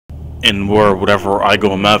and whatever I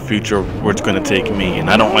go in my future, where it's going to take me. And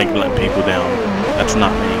I don't like letting people down. That's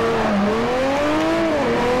not me.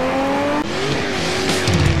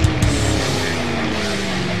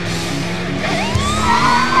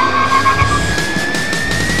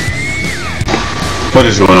 What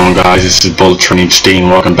is going on, guys? This is Bullet Train HD, and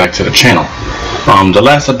welcome back to the channel. The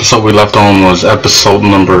last episode we left on was episode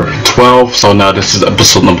number 12, so now this is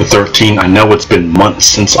episode number 13. I know it's been months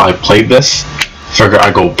since I played this. Figure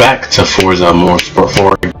I go back to Forza Motosport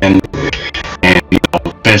 4 again and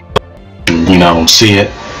finish and see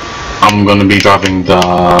it. I'm gonna be driving the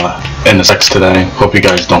NSX today. Hope you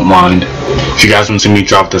guys don't mind. If you guys want to see me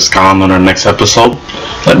drop this gun on our next episode,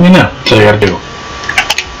 let me know. That's all you gotta do.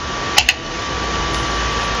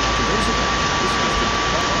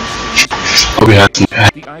 Hope you had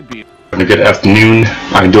a good afternoon.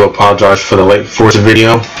 I do apologize for the late Forza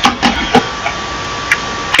video.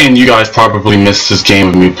 And you guys probably missed this game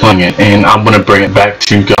of me playing it, and I'm going to bring it back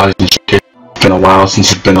to you guys. It's been a while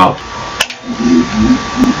since it's been up.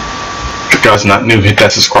 If you guys are not new, hit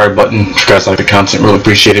that subscribe button. If you guys like the content, really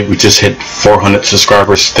appreciate it. We just hit 400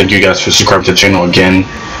 subscribers. Thank you guys for subscribing to the channel again.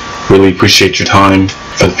 Really appreciate your time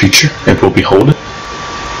for the future. It will be holding.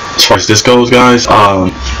 As far as this goes, guys, I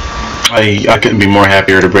couldn't be more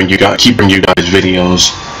happier to keep bringing you guys videos.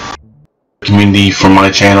 Community from my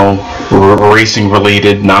channel, racing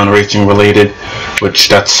related, non-racing related, which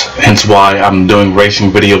that's hence why I'm doing racing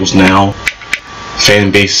videos now. Fan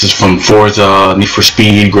bases from Forza, Need for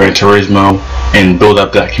Speed, Gran Turismo, and build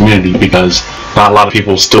up that community, because not a lot of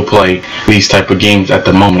people still play these type of games at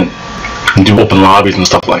the moment and do open lobbies and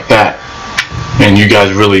stuff like that. And you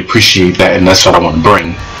guys really appreciate that, and that's what I want to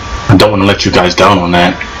bring. I don't want to let you guys down on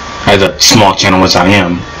that. As a small channel as I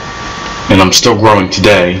am, and I'm still growing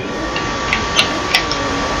today.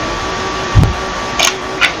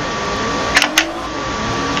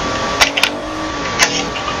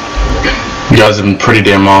 You guys have been pretty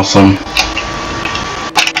damn awesome.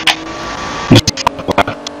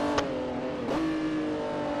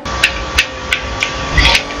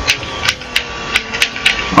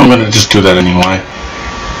 I'm gonna just do that anyway.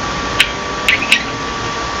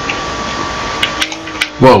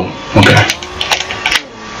 Whoa, okay.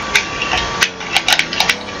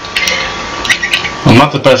 I'm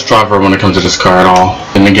not the best driver when it comes to this car at all.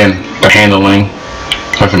 And again, the handling,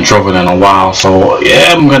 I haven't driven in a while, so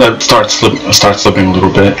yeah, I'm gonna start slipping a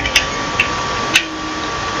little bit.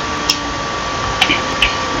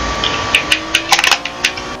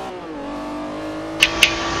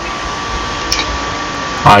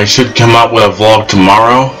 I should come out with a vlog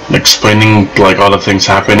tomorrow explaining like all the things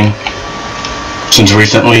happening since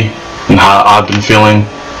recently and how I've been feeling,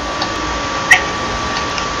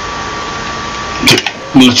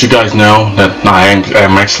 to let you guys know that I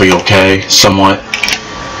am actually okay, somewhat.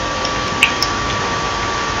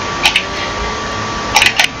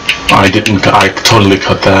 I totally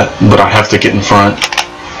cut that, but I have to get in front.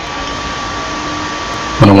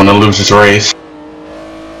 I don't want to lose this race.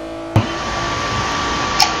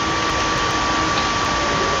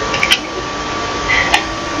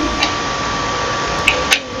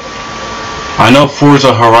 I know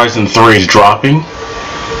Forza Horizon 3 is dropping,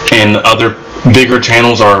 and other bigger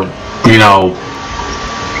channels are,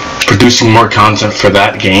 producing more content for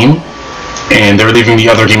that game, and they're leaving the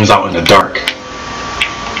other games out in the dark.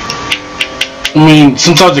 I mean,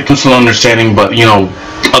 sometimes it comes to an understanding, but,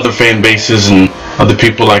 other fan bases and other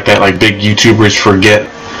people like that, like big YouTubers, forget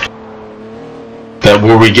that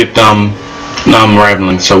where we get them, now I'm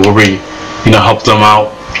rambling, so where we, help them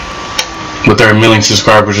out with their 1 million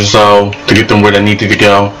subscribers or so to get them where they need to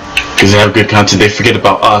go, because they have good content. They forget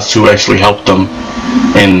about us who actually helped them,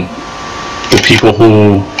 and the people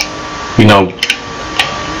who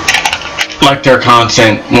like their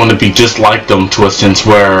content want to be just like them, to a sense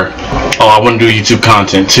where, oh, I want to do YouTube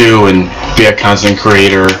content too and be a content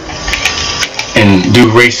creator and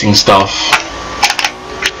do racing stuff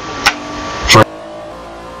for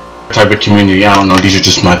a type of community. I don't know, these are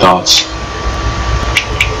just my thoughts.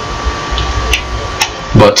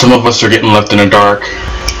 But some of us are getting left in the dark.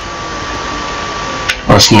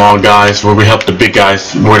 Our small guys, where we help the big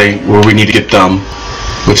guys where we need to get them,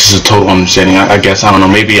 which is a total understanding. I guess, I don't know,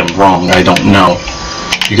 maybe I'm wrong, I don't know.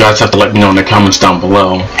 You guys have to let me know in the comments down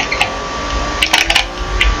below.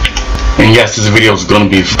 And yes, this video is going to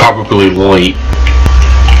be probably late.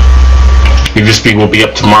 This will be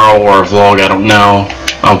up tomorrow, or a vlog, I don't know.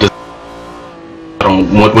 I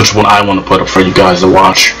don't know which one I want to put up for you guys to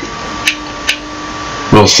watch.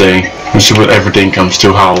 We'll see. We'll see what everything comes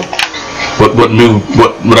to,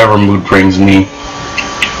 whatever mood brings me.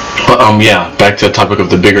 But yeah, back to the topic of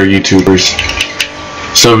the bigger YouTubers.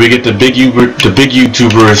 So we get the big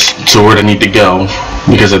YouTubers to where they need to go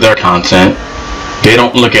because of their content. They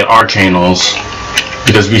don't look at our channels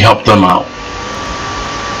because we help them out,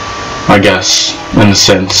 I guess, in a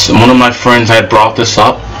sense. And one of my friends had brought this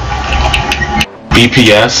up.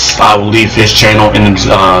 BPS, I will leave his channel in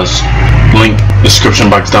the link description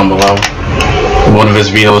box down below. One of his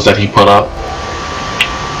videos that he put up.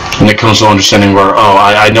 And it comes to understanding where, oh,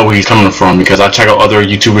 I know where he's coming from, because I check out other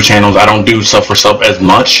YouTuber channels. I don't do sub for sub as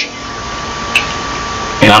much,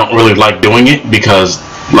 and I don't really like doing it because,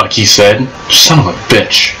 like he said, son of a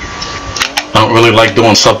bitch, I don't really like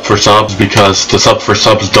doing sub for subs because the sub for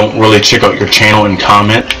subs don't really check out your channel and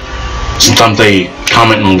comment. Sometimes they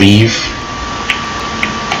comment and leave,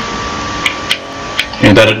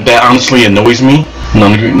 and that honestly annoys me.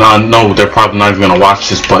 No, they're probably not even gonna watch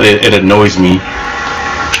this, but it annoys me.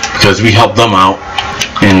 Because we help them out,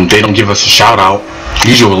 and they don't give us a shout out,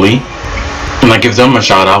 usually. And I give them a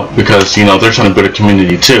shout out because, you know, they're trying to build a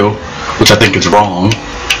community too, which I think is wrong.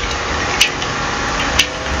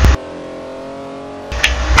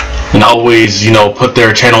 And I always, you know, put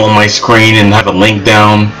their channel on my screen and have a link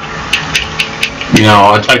down. You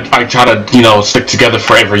know, I try to, you know, stick together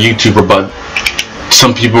for every YouTuber, but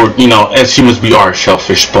some people, you know, as humans we are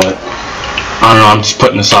selfish, but I don't know, I'm just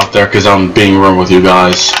putting this out there because I'm being real with you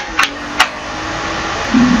guys.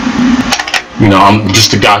 You know, I'm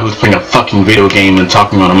just a guy who's playing a fucking video game and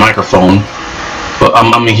talking on a microphone. But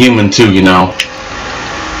I'm a human too, you know.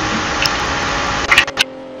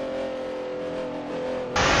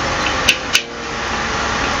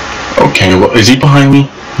 Okay, well, is he behind me?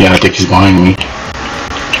 Yeah, I think he's behind me.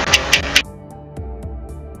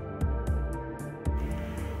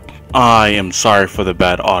 I am sorry for the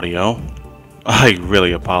bad audio. I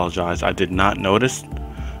really apologize. I did not notice.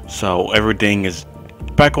 So everything is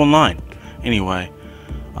back online. Anyway,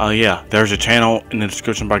 yeah, there's a channel in the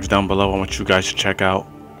description box down below I want you guys to check out.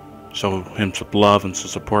 Show him some love and some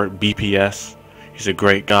support. BPS. He's a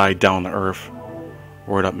great guy, down to earth.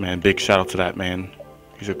 Word up, man. Big shout out to that man.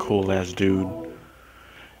 He's a cool ass dude.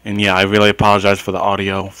 And yeah, I really apologize for the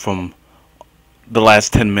audio from the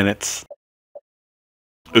last 10 minutes.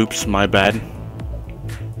 Oops, my bad.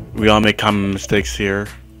 We all make common mistakes here.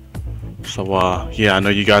 So yeah, I know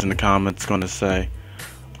you guys in the comments gonna say,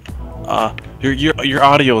 your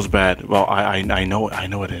audio is bad. Well, I know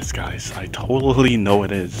it is, guys. I totally know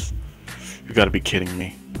it is. You gotta be kidding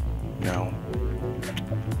me. No.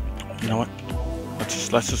 You know what?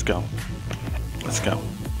 Let's just go. Let's go.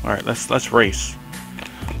 All right, let's race.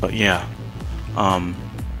 But yeah,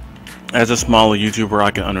 as a smaller YouTuber,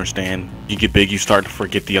 I can understand. You get big, you start to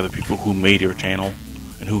forget the other people who made your channel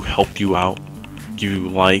and who helped you out, give you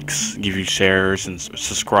likes, give you shares, and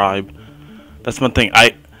subscribe. That's one thing.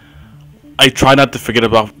 I try not to forget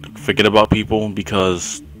about people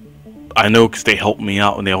because I know because they helped me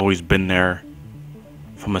out and they've always been there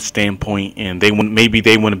from a standpoint, and maybe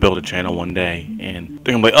they want to build a channel one day, and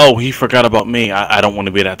they're gonna be like, oh, he forgot about me. I don't want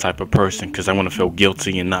to be that type of person because I want to feel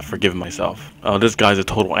guilty and not forgive myself. Oh, this guy's a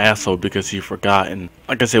total asshole because he forgot. And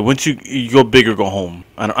like I said, once you go big or go home.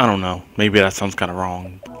 I don't know. Maybe that sounds kind of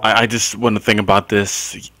wrong. I just want to think about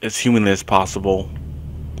this as humanly as possible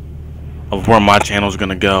of where my channel is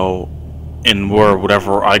gonna go and where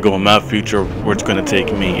whatever I go in my future, where it's gonna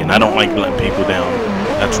take me. And I don't like letting people down.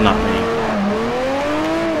 That's not me.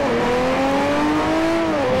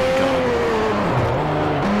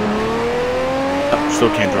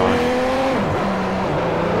 Still can't drive.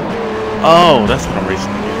 Oh, that's what I'm racing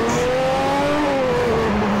against.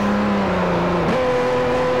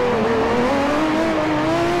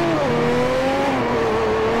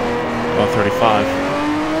 About 35.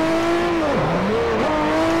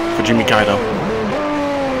 For Jimmy Kaito.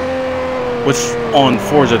 Which on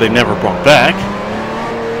Forza they never brought back.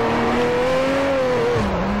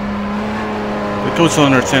 It goes to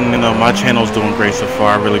understand, you know, my channel's doing great so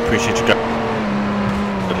far. I really appreciate you guys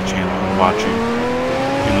watching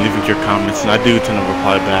and leaving your comments, and I do tend to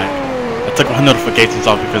reply back. I took my notifications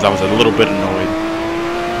off because I was a little bit annoyed,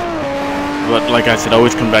 but like I said, I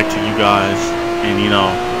always come back to you guys and, you know,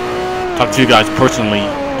 talk to you guys personally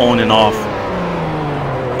on and off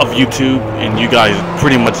of YouTube, and you guys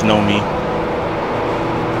pretty much know me.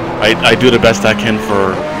 I do the best I can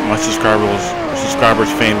for my subscribers,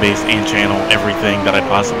 fan base, and channel, everything that I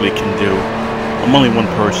possibly can do. I'm only one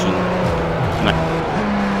person, and I'm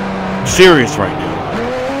serious right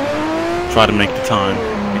now. Try to make the time,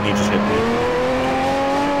 and he just hit me.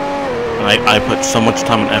 And I put so much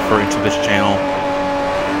time and effort into this channel,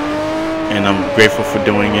 and I'm grateful for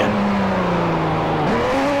doing it.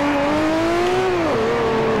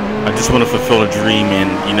 I just want to fulfill a dream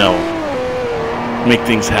and, you know, make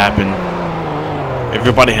things happen.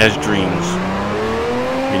 Everybody has dreams,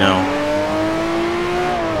 you know.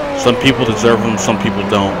 Some people deserve them, some people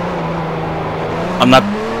don't. I'm not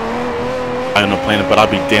on the planet, but I'll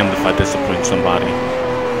be damned if I disappoint somebody.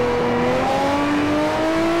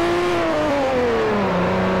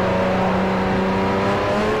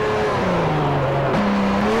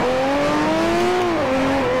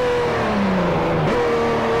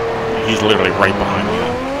 He's literally right behind me.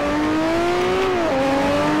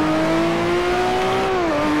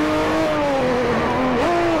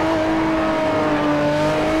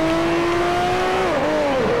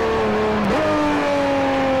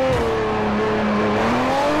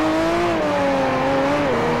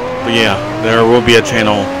 But yeah, there will be a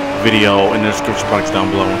channel video in the description box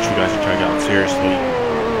down below. I want you guys to check out. Seriously.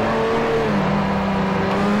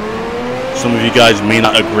 Some of you guys may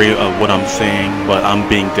not agree with what I'm saying, but I'm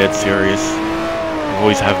being dead serious. I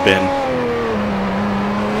always have been.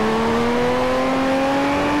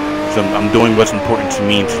 So I'm doing what's important to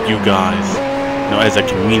me and to you guys. You know, as a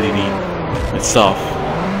community itself.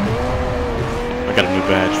 I got a new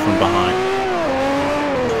badge from behind.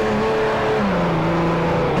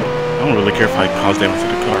 I don't really care if I cause damage to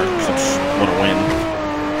the car, because I just want to win.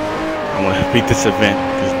 I want to beat this event,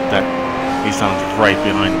 because he sounds right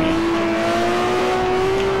behind me.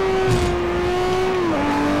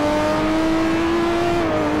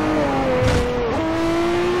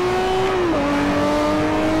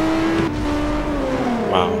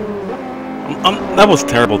 Wow. That was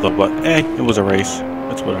terrible though, but it was a race.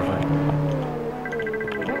 That's whatever.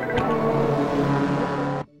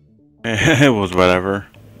 It was whatever.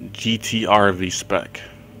 GTRV spec.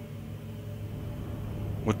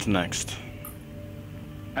 What's next?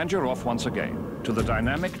 And you're off once again to the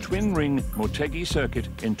dynamic twin-ring Motegi circuit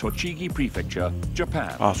in Tochigi Prefecture,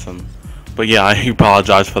 Japan. Awesome. But yeah, I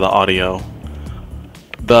apologize for the audio.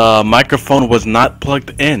 The microphone was not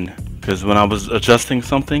plugged in because when I was adjusting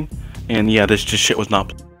something, and yeah, this just shit was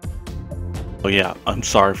not. Oh yeah, I'm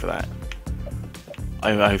sorry for that.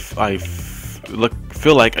 I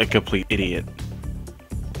feel like a complete idiot.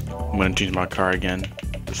 I'm gonna change my car again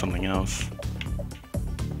to something else.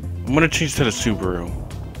 I'm gonna change to the Subaru.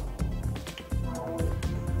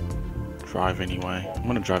 Drive anyway. I'm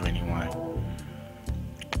gonna drive anyway.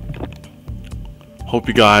 Hope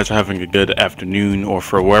you guys are having a good afternoon, or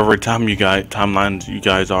for wherever timelines you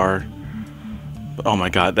guys are. But oh my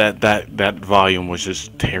god, that volume was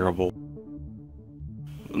just terrible.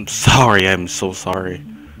 I'm sorry. I'm so sorry.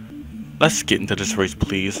 Let's get into this race,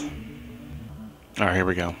 please. All right, here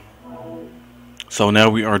we go. So now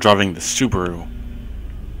we are driving the Subaru.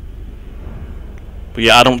 But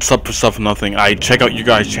yeah, I don't sub for stuff for nothing. I check out you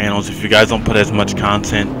guys' channels. If you guys don't put as much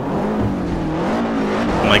content,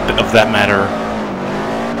 like of that matter,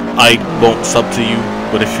 I won't sub to you.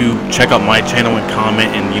 But if you check out my channel and comment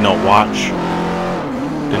and, you know, watch,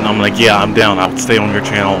 then I'm like, yeah, I'm down. I'll stay on your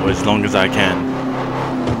channel as long as I can.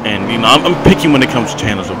 And, you know, I'm picky when it comes to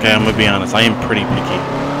channels, okay? I'm gonna be honest. I am pretty picky.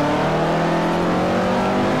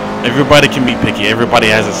 Everybody can be picky. Everybody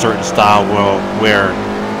has a certain style where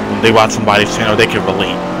when they watch somebody's channel, they can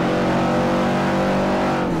relate.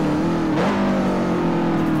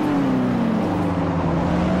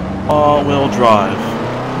 All-wheel drive.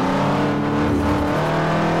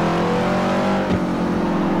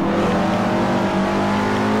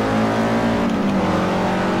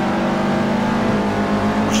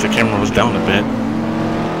 Wish the camera was down a bit.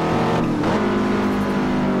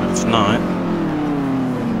 But it's not.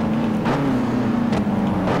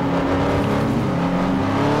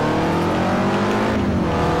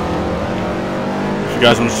 If you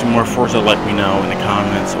guys want to see more Forza, let me know in the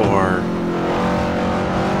comments, or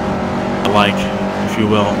a like, if you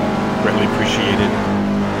will. Greatly appreciated.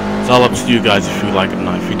 It's all up to you guys if you like it or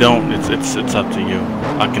not. If you don't, it's up to you.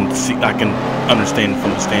 I can understand from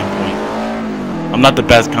the standpoint. I'm not the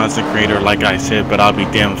best content creator, like I said, but I'll be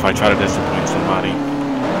damned if I try to disappoint somebody.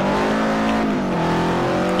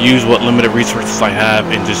 Use what limited resources I have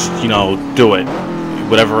and just, you know, do it.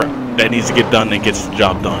 Whatever that needs to get done, it gets the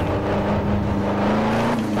job done.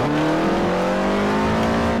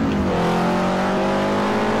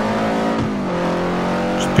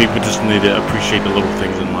 People just need to appreciate the little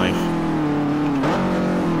things in life,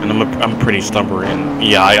 and I'm pretty stubborn, and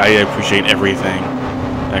yeah, I appreciate everything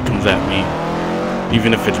that comes at me,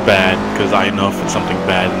 even if it's bad, because I know if it's something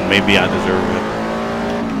bad, then maybe I deserve it.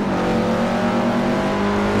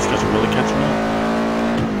 These guys are really catching up.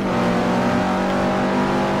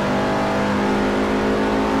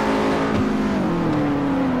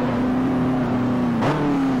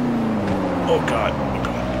 Oh god, oh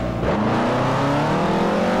god.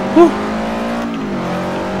 Whew.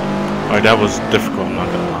 Alright, that was difficult, I'm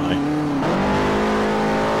not gonna lie.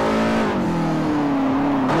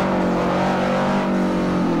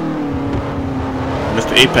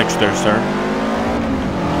 Mr. Apex there, sir.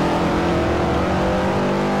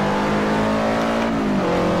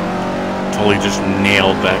 Totally just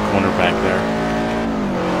nailed that corner back there.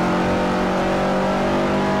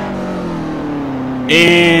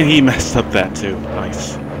 And he messed up that too.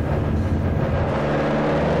 Nice.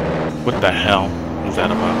 What the hell was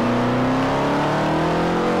that about?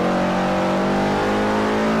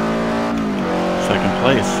 Second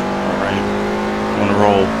place. Alright. I'm on a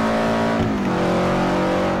roll.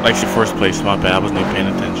 Actually, first place. My bad. I wasn't even paying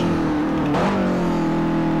attention.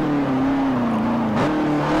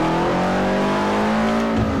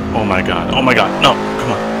 Oh my god. Oh my god. No.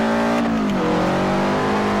 Come on.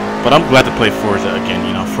 But I'm glad to play Forza again,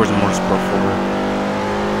 you know. Forza Motosport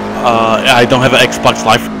 4. I don't have an Xbox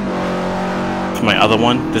Live for my other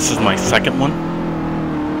one. This is my second one.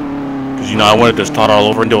 Because, you know, I wanted to start all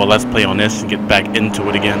over and do a Let's Play on this and get back into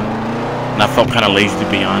it again. And I felt kind of lazy, to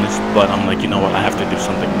be honest. But I'm like, you know what? I have to do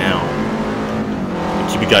something now. I'll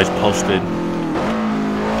keep you guys posted.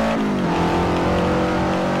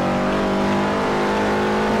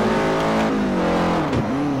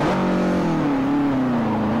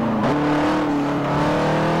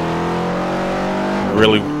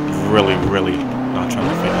 Really not trying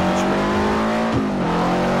to fail this right.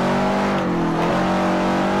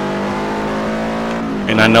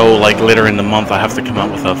 And I know, like, later in the month I have to come out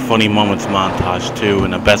with a funny moments montage too,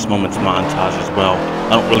 and a best moments montage as well.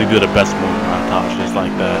 I don't really do the best moment montages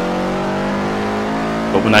like that,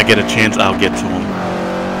 but when I get a chance, I'll get to them.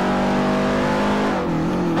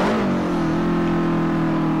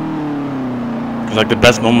 Like, the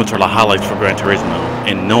best moments are the highlights for Gran Turismo,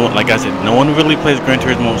 and no one, like I said, no one really plays Gran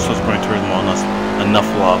Turismo since Gran Turismo enough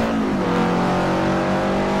love.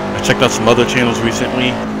 I checked out some other channels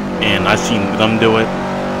recently, and I've seen them do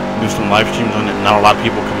some live streams on it. Not a lot of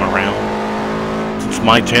people come around. Since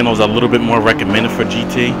my channel is a little bit more recommended for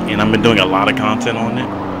GT, and I've been doing a lot of content on it,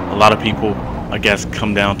 a lot of people, I guess,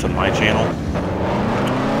 come down to my channel.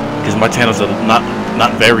 Because my channel's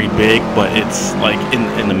not very big, but it's like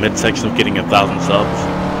in the midsection of getting 1,000 subs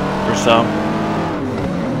or so.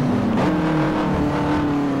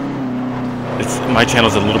 My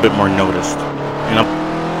channel's a little bit more noticed, and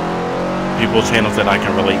people's channels that I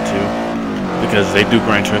can relate to, because they do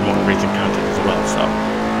Gran Turismo racing content as well. So.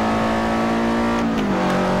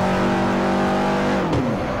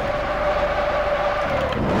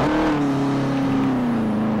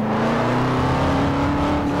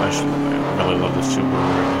 I really love this Subaru right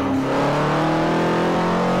now.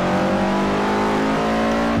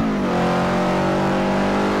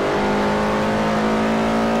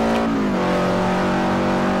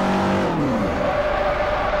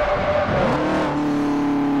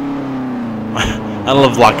 I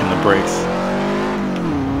love locking the brakes.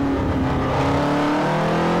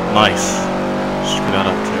 Nice. Screw that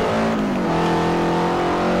up too.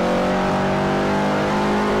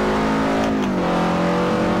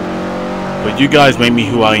 But you guys made me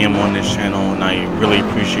who I am on this channel, and I really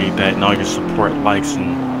appreciate that, and all your support, likes,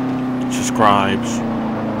 and subscribes.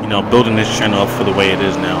 You know, building this channel up for the way it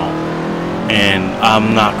is now. And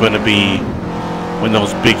I'm not going to be one of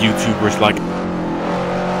those big YouTubers like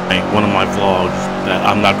one of my vlogs that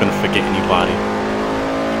I'm not going to forget anybody.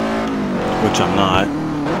 Which I'm not.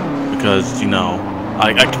 Because, you know,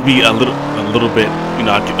 I can be a little bit, you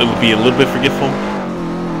know, it would be a little bit forgetful.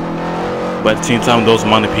 But at the same time, those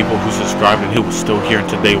amount of people who subscribed and who was still here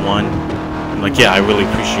until day one, I'm like, yeah, I really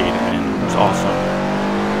appreciate it, man. It's awesome.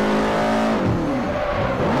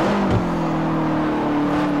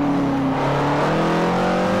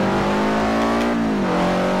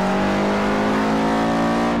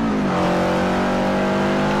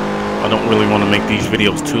 I don't really want to make these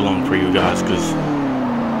videos too long for you guys, because,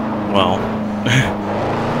 well,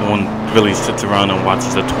 no one really sits around and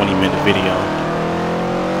watches a 20-minute video.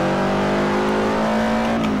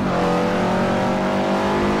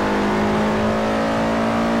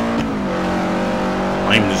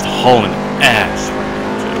 I'm just hauling ass right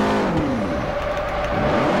now, too.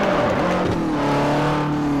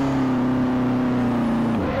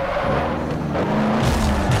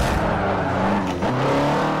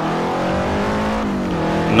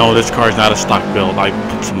 No, this car is not a stock build. I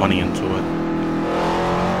put some money into it.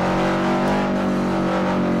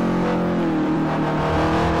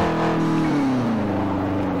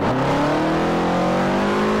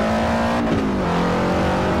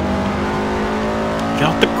 Get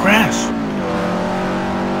out the grass.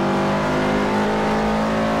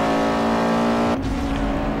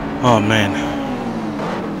 Oh man.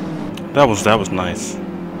 That was nice.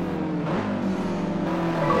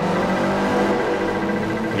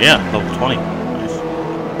 Yeah, level 20. Nice.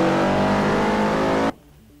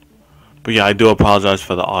 But yeah, I do apologize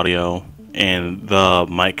for the audio and the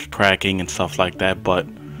mic cracking and stuff like that, but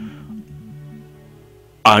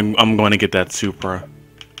I'm going to get that Supra.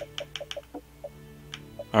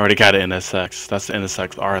 I already got an NSX. That's the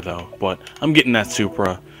NSX R though, but I'm getting that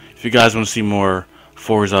Supra. If you guys want to see more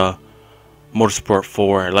Forza Motorsport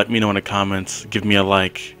 4, let me know in the comments. Give me a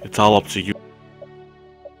like. It's all up to you.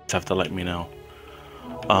 You just have to let me know.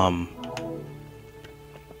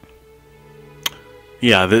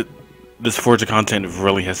 Yeah, this Forza content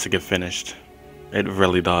really has to get finished. It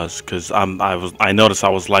really does, because I noticed I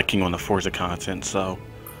was lacking on the Forza content, so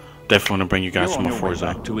definitely want to bring you guys some more Forza.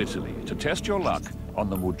 Back to Italy to test your luck on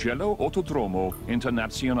the Mugello Autodromo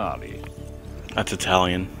Internazionale. That's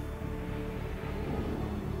Italian.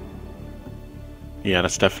 Yeah,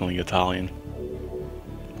 that's definitely Italian.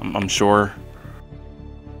 I'm sure.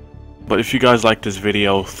 But if you guys like this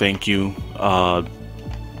video, thank you.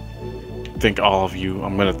 Thank all of you.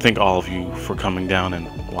 I'm gonna thank all of you for coming down and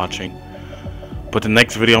watching. But the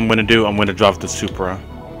next video I'm gonna do, I'm gonna drive the Supra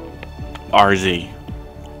RZ.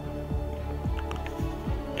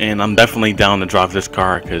 And I'm definitely down to drive this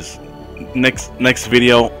car, because next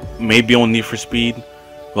video maybe on Need for Speed.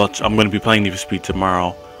 Well, I'm gonna be playing Need for Speed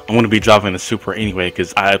tomorrow. I'm gonna be driving the Supra anyway,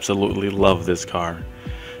 because I absolutely love this car.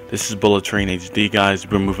 This is Bullet Train HD, guys.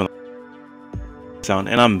 We're moving sound,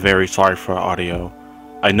 and I'm very sorry for audio.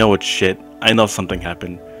 I know it's shit. I know something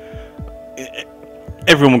happened.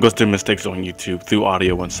 Everyone goes through mistakes on YouTube through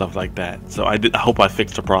audio and stuff like that. So I hope I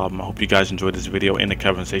fixed the problem. I hope you guys enjoyed this video and the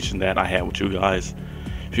conversation that I had with you guys.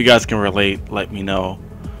 If you guys can relate, let me know.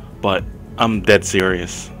 But I'm dead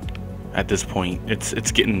serious at this point.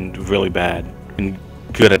 It's getting really bad and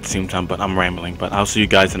good at the same time, but I'm rambling. But I'll see you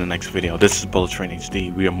guys in the next video. This is Bullet Train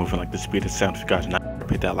HD. We are moving like the speed of sound. If you guys are not,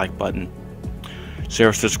 hit that like button.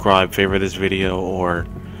 Share, subscribe, favorite this video, or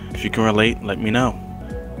if you can relate, let me know.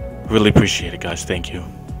 Really appreciate it, guys. Thank you.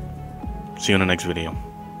 See you in the next video.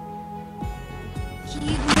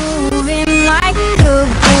 Keep moving like a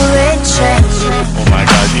bullet train. Oh my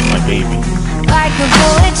God, she's my baby. Like a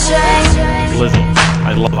bullet train. Lizzie.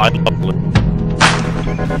 I love Lizzie. Like a bullet train.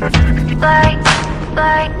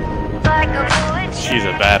 She's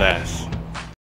a badass.